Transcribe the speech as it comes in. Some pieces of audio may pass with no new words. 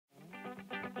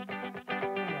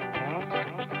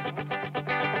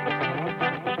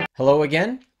Hello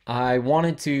again. I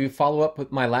wanted to follow up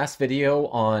with my last video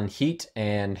on heat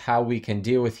and how we can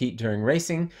deal with heat during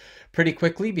racing pretty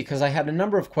quickly because I had a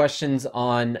number of questions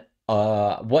on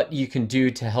what you can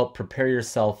do to help prepare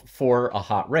yourself for a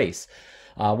hot race.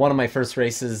 One of my first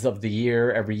races of the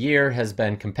year every year has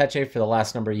been Campeche for the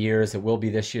last number of years. It will be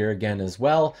this year again as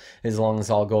well, as long as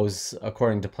all goes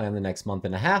according to plan the next month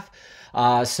and a half.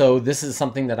 So this is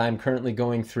something that I'm currently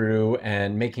going through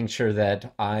and making sure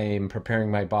that I'm preparing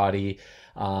my body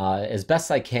as best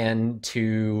I can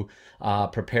to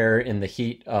prepare in the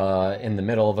heat in the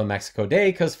middle of a Mexico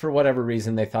day, because for whatever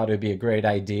reason they thought it would be a great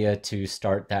idea to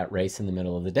start that race in the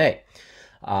middle of the day.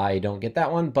 I don't get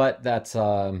that one, but that's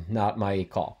not my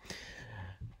call.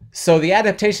 So the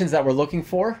adaptations that we're looking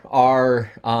for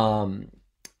are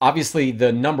obviously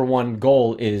the number one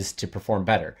goal is to perform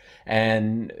better.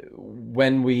 And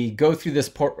when we go through this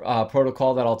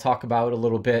protocol that I'll talk about a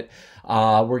little bit,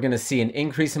 we're going to see an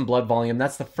increase in blood volume.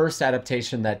 That's the first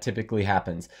adaptation that typically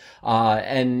happens.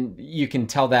 And you can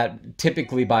tell that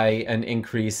typically by an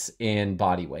increase in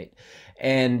body weight.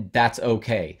 And that's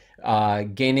okay.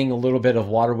 Gaining a little bit of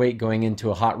water weight going into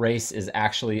a hot race is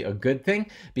actually a good thing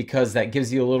because that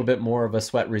gives you a little bit more of a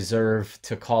sweat reserve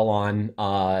to call on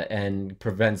and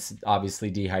prevents,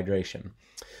 obviously, dehydration.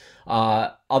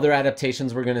 Other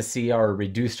adaptations we're going to see are a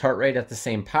reduced heart rate at the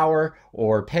same power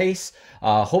or pace.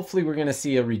 Hopefully we're going to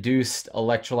see a reduced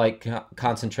electrolyte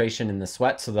concentration in the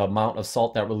sweat, so the amount of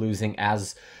salt that we're losing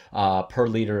as per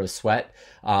liter of sweat.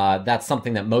 That's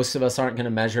something that most of us aren't going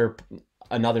to measure.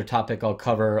 Another topic I'll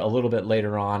cover a little bit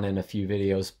later on in a few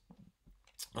videos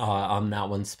on that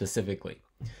one specifically.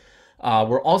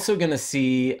 We're also going to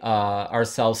see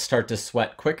ourselves start to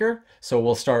sweat quicker. So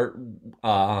we'll start,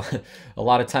 a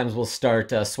lot of times we'll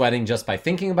start sweating just by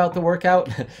thinking about the workout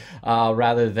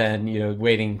rather than,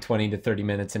 waiting 20 to 30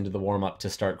 minutes into the warm-up to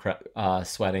start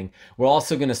sweating. We're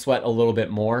also going to sweat a little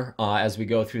bit more as we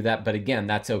go through that. But again,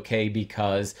 that's okay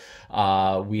because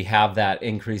we have that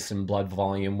increase in blood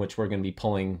volume, which we're going to be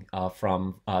pulling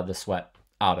from the sweat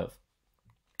out of.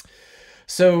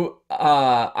 So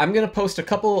I'm going to post a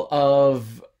couple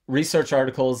of research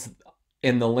articles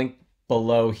in the link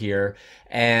below here,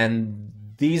 and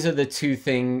these are the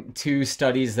two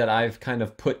studies that I've kind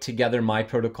of put together my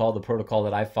protocol, the protocol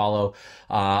that I follow.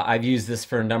 I've used this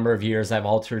for a number of years. I've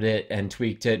altered it and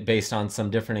tweaked it based on some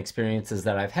different experiences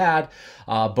that I've had,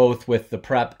 both with the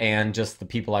prep and just the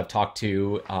people I've talked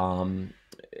to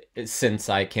since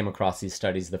I came across these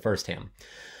studies the first time.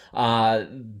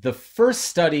 The first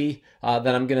study that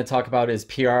I'm going to talk about is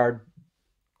Periard.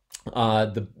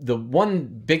 The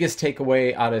one biggest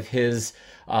takeaway out of his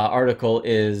article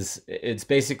is it's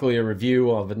basically a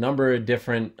review of a number of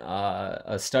different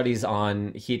studies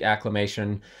on heat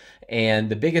acclimation. And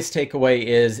the biggest takeaway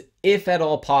is, if at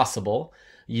all possible,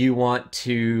 you want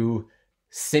to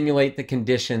simulate the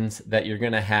conditions that you're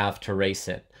going to have to race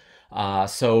in.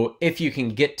 So if you can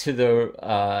get to the,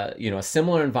 a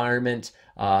similar environment,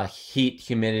 heat,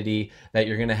 humidity that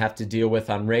you're going to have to deal with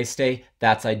on race day,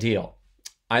 that's ideal.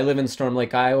 I live in Storm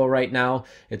Lake, Iowa right now.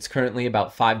 It's currently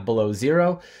about 5 below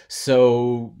zero.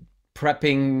 So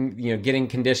prepping, getting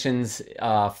conditions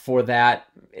for that,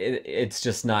 it's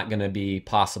just not going to be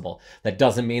possible. That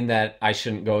doesn't mean that I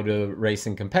shouldn't go to race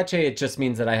in Campeche. It just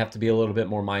means that I have to be a little bit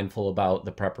more mindful about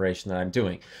the preparation that I'm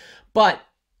doing. But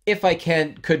if I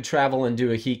could travel and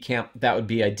do a heat camp, that would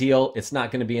be ideal. It's not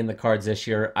going to be in the cards this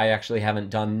year. I actually haven't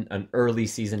done an early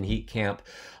season heat camp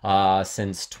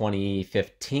since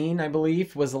 2015, I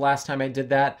believe, was the last time I did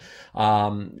that.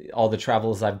 All the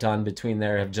travels I've done between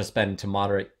there have just been to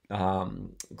moderate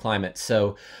climate.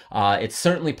 So it's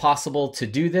certainly possible to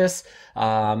do this,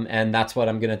 and that's what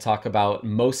I'm going to talk about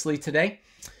mostly today.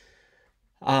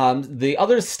 The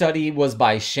other study was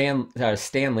by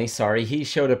Stanley, sorry. He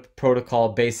showed a protocol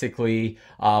basically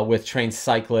with trained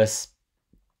cyclists,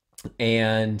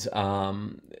 and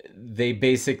they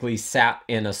basically sat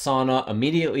in a sauna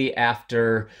immediately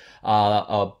after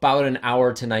about an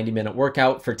hour to 90-minute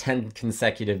workout for 10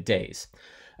 consecutive days.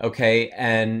 Okay,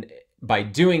 and by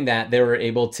doing that, they were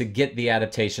able to get the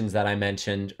adaptations that I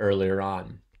mentioned earlier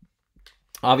on.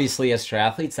 Obviously, as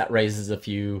triathletes, that raises a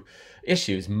few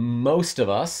issues. Most of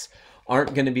us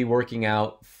aren't going to be working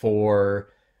out for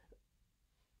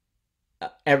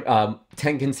 10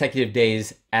 consecutive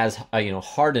days as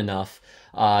hard enough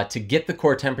to get the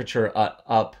core temperature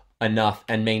up enough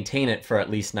and maintain it for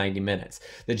at least 90 minutes.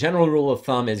 The general rule of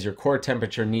thumb is your core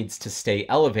temperature needs to stay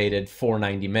elevated for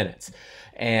 90 minutes.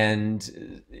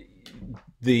 And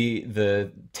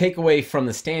the takeaway from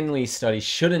the Stanley study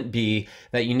shouldn't be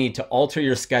that you need to alter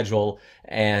your schedule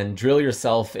and drill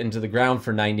yourself into the ground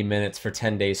for 90 minutes for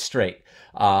 10 days straight.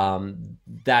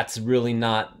 That's really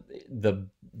not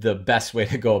the best way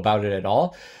to go about it at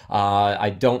all. I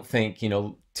don't think,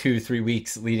 2-3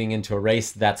 weeks leading into a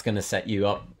race, that's going to set you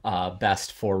up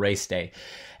best for race day.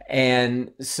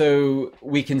 And so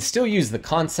we can still use the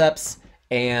concepts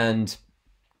and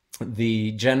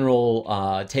the general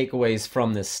takeaways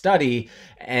from this study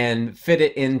and fit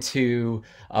it into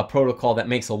a protocol that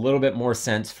makes a little bit more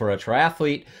sense for a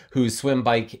triathlete who's swim,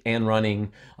 bike, and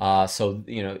running. So,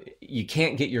 you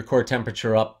can't get your core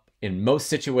temperature up in most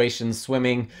situations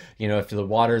swimming, if the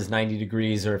water is 90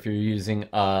 degrees or if you're using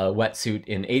a wetsuit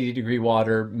in 80-degree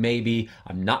water, maybe.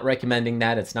 I'm not recommending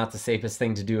that. It's not the safest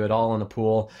thing to do at all in a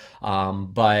pool,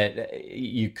 but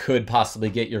you could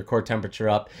possibly get your core temperature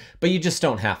up, but you just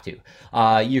don't have to.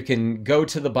 You can go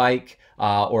to the bike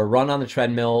or run on the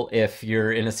treadmill if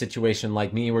you're in a situation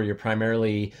like me where you're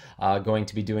primarily going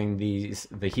to be doing the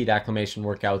heat acclimation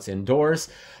workouts indoors.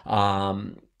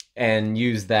 And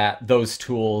use those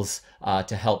tools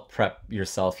to help prep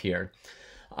yourself here.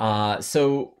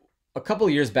 So a couple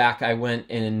of years back, I went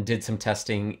and did some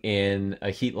testing in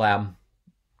a heat lab.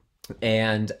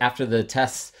 And after the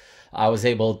tests, I was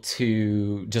able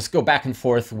to just go back and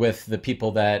forth with the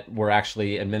people that were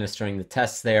actually administering the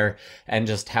tests there and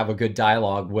just have a good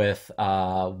dialogue with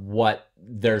what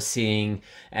they're seeing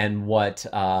and what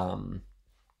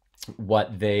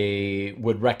they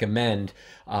would recommend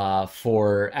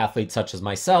for athletes such as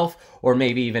myself, or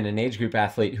maybe even an age group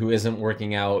athlete who isn't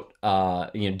working out,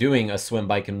 doing a swim,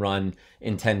 bike, and run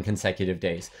in 10 consecutive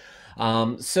days.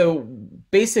 So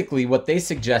basically what they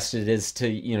suggested is to,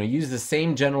 use the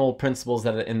same general principles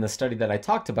that in the study that I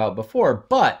talked about before,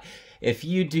 but if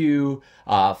you do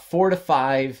 4 to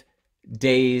 5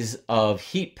 days of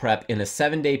heat prep in a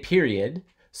 7-day period,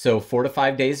 so 4 to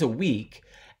 5 days a week,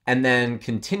 and then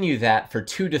continue that for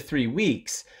 2 to 3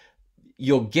 weeks,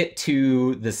 you'll get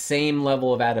to the same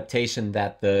level of adaptation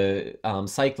that the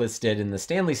cyclists did in the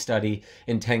Stanley study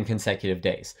in 10 consecutive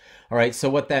days. All right, so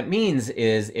what that means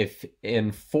is if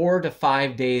in 4 to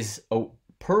 5 days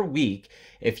per week,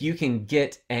 if you can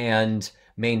get and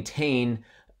maintain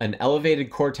an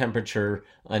elevated core temperature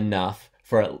enough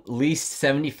for at least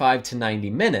 75 to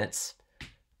 90 minutes,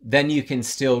 then you can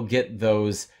still get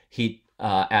those heat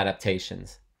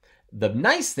adaptations. The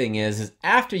nice thing is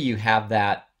after you have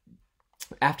that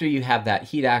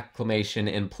heat acclimation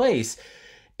in place,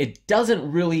 it doesn't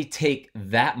really take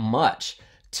that much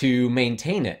to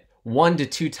maintain it. 1 to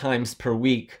 2 times per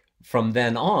week from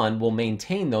then on will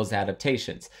maintain those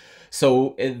adaptations.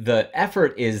 So the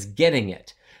effort is getting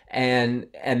it. And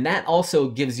that also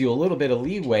gives you a little bit of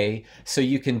leeway so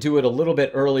you can do it a little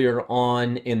bit earlier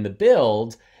on in the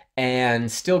build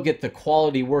and still get the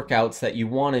quality workouts that you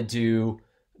want to do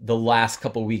the last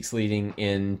couple weeks leading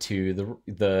into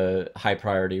the high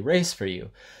priority race for you,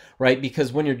 right?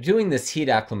 Because when you're doing this heat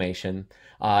acclimation,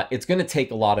 it's going to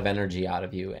take a lot of energy out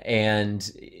of you,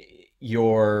 and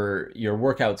your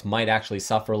workouts might actually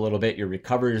suffer a little bit. Your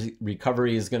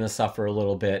recovery is going to suffer a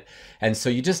little bit, and so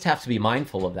you just have to be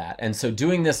mindful of that. And so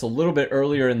doing this a little bit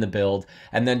earlier in the build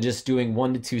and then just doing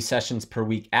 1 to 2 sessions per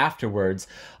week afterwards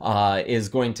is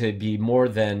going to be more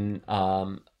than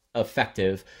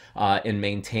effective in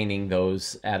maintaining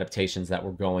those adaptations that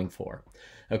we're going for.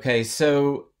 Okay,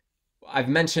 so I've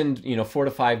mentioned 4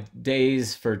 to 5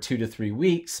 days for 2 to 3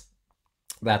 weeks.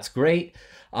 That's great.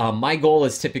 My goal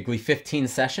is typically 15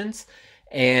 sessions,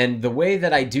 and the way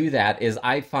that I do that is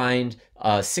I find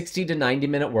a 60 to 90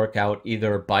 minute workout,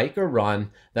 either bike or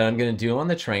run, that I'm going to do on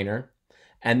the trainer,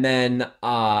 and then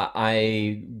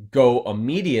I go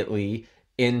immediately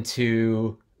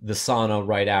into the sauna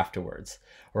right afterwards.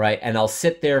 Right, and I'll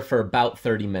sit there for about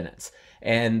 30 minutes.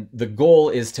 And the goal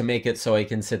is to make it so I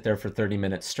can sit there for 30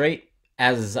 minutes straight.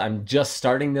 As I'm just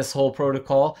starting this whole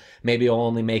protocol, maybe I'll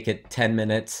only make it 10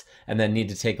 minutes and then need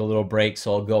to take a little break.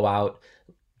 So I'll go out,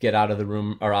 get out of the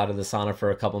room or out of the sauna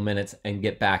for a couple minutes and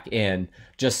get back in,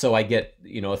 just so I get,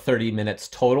 30 minutes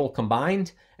total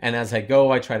combined. And as I go,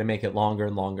 I try to make it longer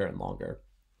and longer and longer.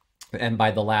 And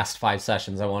by the last 5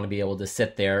 sessions, I want to be able to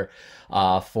sit there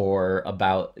for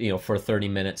about, for 30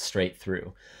 minutes straight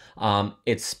through.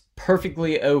 It's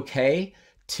perfectly okay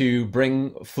to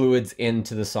bring fluids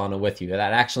into the sauna with you.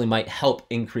 That actually might help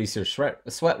increase your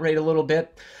sweat rate a little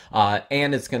bit,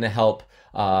 and it's going to help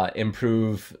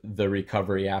improve the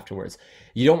recovery afterwards.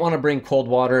 You don't want to bring cold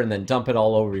water and then dump it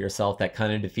all over yourself. That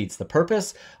kind of defeats the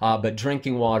purpose. But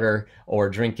drinking water or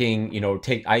drinking,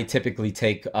 I typically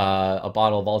take a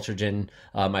bottle of Ultragen,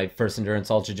 my first endurance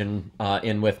Ultragen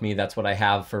in with me. That's what I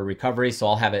have for recovery. So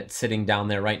I'll have it sitting down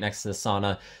there right next to the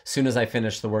sauna. As soon as I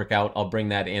finish the workout, I'll bring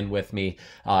that in with me,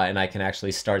 and I can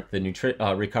actually start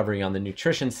the recovery on the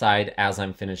nutrition side as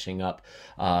I'm finishing up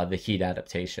the heat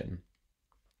adaptation.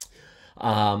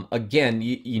 Again,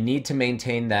 you need to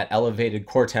maintain that elevated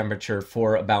core temperature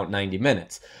for about 90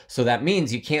 minutes. So that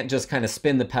means you can't just kind of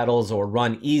spin the pedals or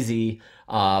run easy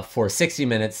for 60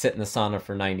 minutes, sit in the sauna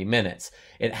for 90 minutes.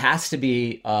 It has to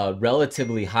be a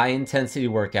relatively high intensity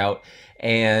workout,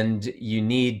 and you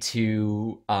need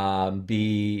to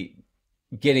be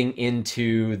getting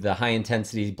into the high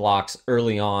intensity blocks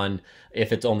early on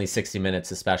if it's only 60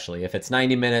 minutes, especially. If it's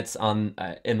 90 minutes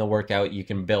in the workout, you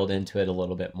can build into it a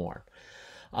little bit more.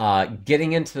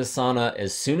 Getting into the sauna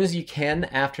as soon as you can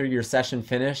after your session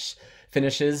finishes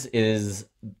is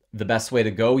the best way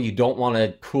to go. You don't want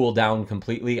to cool down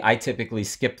completely. I typically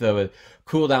skip the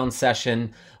cool down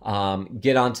session,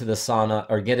 get into the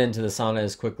sauna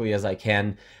as quickly as I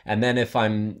can. And then if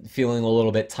I'm feeling a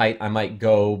little bit tight, I might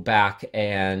go back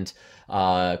and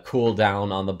cool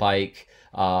down on the bike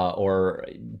or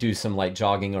do some light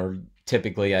jogging, or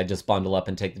typically I just bundle up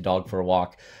and take the dog for a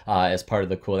walk as part of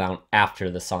the cool down after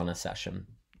the sauna session.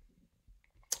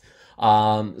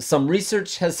 Some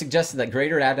research has suggested that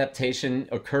greater adaptation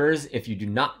occurs if you do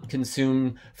not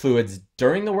consume fluids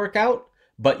during the workout,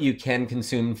 but you can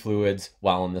consume fluids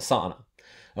while in the sauna.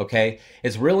 Okay,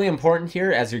 it's really important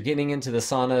here as you're getting into the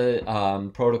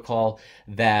sauna protocol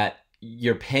that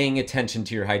you're paying attention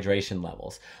to your hydration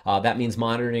levels. That means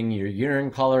monitoring your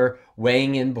urine color,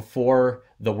 weighing in before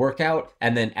the workout,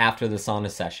 and then after the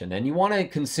sauna session. And you want to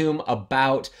consume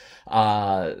about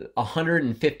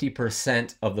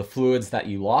 150% of the fluids that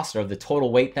you lost, or the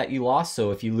total weight that you lost.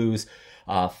 So if you lose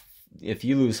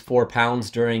 4 pounds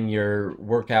during your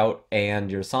workout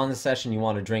and your sauna session, you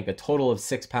want to drink a total of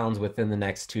 6 pounds within the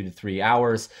next 2 to 3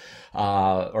 hours,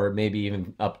 or maybe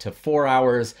even up to 4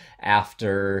 hours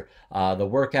after the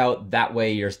workout. That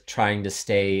way you're trying to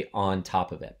stay on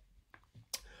top of it.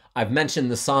 I've mentioned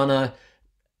the sauna.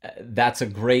 That's a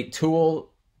great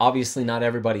tool. Obviously, not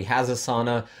everybody has a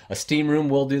sauna. A steam room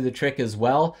will do the trick as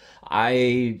well.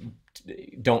 I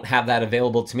don't have that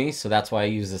available to me, so that's why I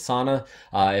use a sauna.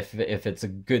 If it's a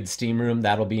good steam room,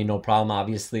 that'll be no problem.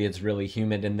 Obviously, it's really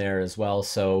humid in there as well,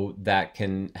 so that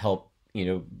can help,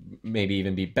 maybe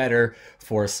even be better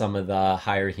for some of the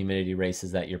higher humidity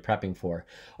races that you're prepping for.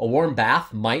 A warm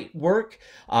bath might work.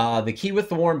 The key with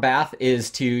the warm bath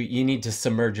is you need to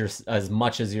submerge as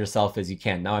much as yourself as you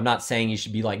can. Now, I'm not saying you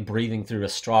should be like breathing through a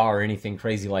straw or anything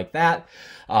crazy like that.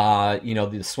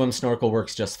 The swim snorkel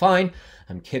works just fine.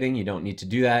 I'm kidding, you don't need to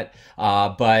do that.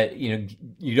 But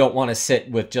you don't want to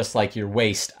sit with just like your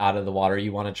waist out of the water.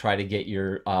 You want to try to get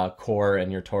your core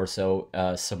and your torso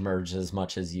submerged as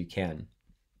much as you can.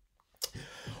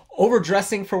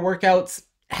 Overdressing for workouts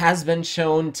has been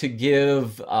shown to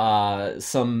give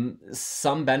some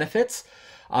benefits.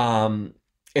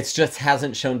 It just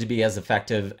hasn't shown to be as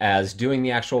effective as doing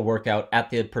the actual workout at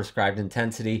the prescribed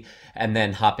intensity and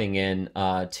then hopping in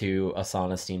to a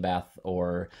sauna, steam bath,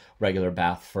 or regular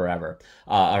bath regular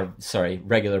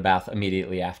bath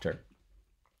immediately after.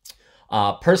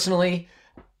 Personally,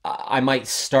 I might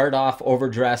start off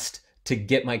overdressed to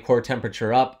get my core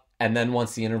temperature up, and then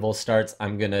once the interval starts,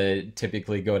 I'm going to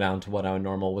typically go down to what I would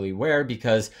normally wear,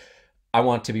 because I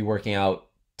want to be working out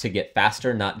to get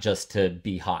faster, not just to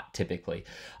be hot typically.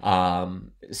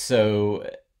 So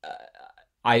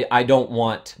I don't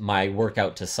want my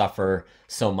workout to suffer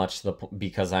so much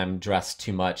because I'm dressed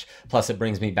too much. Plus, it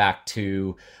brings me back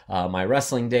to my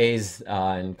wrestling days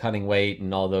and cutting weight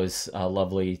and all those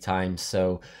lovely times.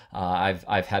 So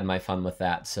I've had my fun with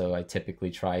that. So I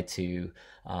typically try to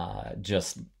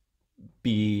just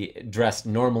be dressed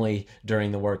normally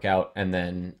during the workout and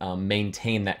then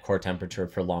maintain that core temperature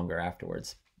for longer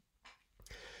afterwards.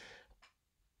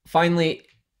 Finally,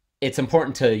 it's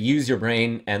important to use your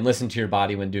brain and listen to your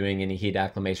body when doing any heat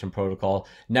acclimation protocol.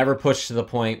 Never push to the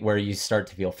point where you start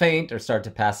to feel faint or start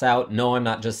to pass out. No, I'm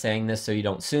not just saying this so you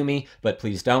don't sue me, but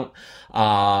please don't.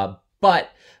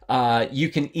 But you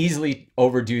can easily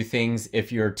overdo things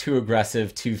if you're too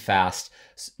aggressive, too fast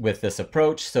with this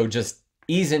approach. So just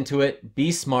ease into it,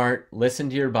 be smart, listen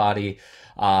to your body,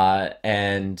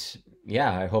 and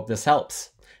yeah, I hope this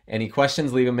helps. Any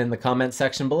questions, leave them in the comment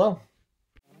section below.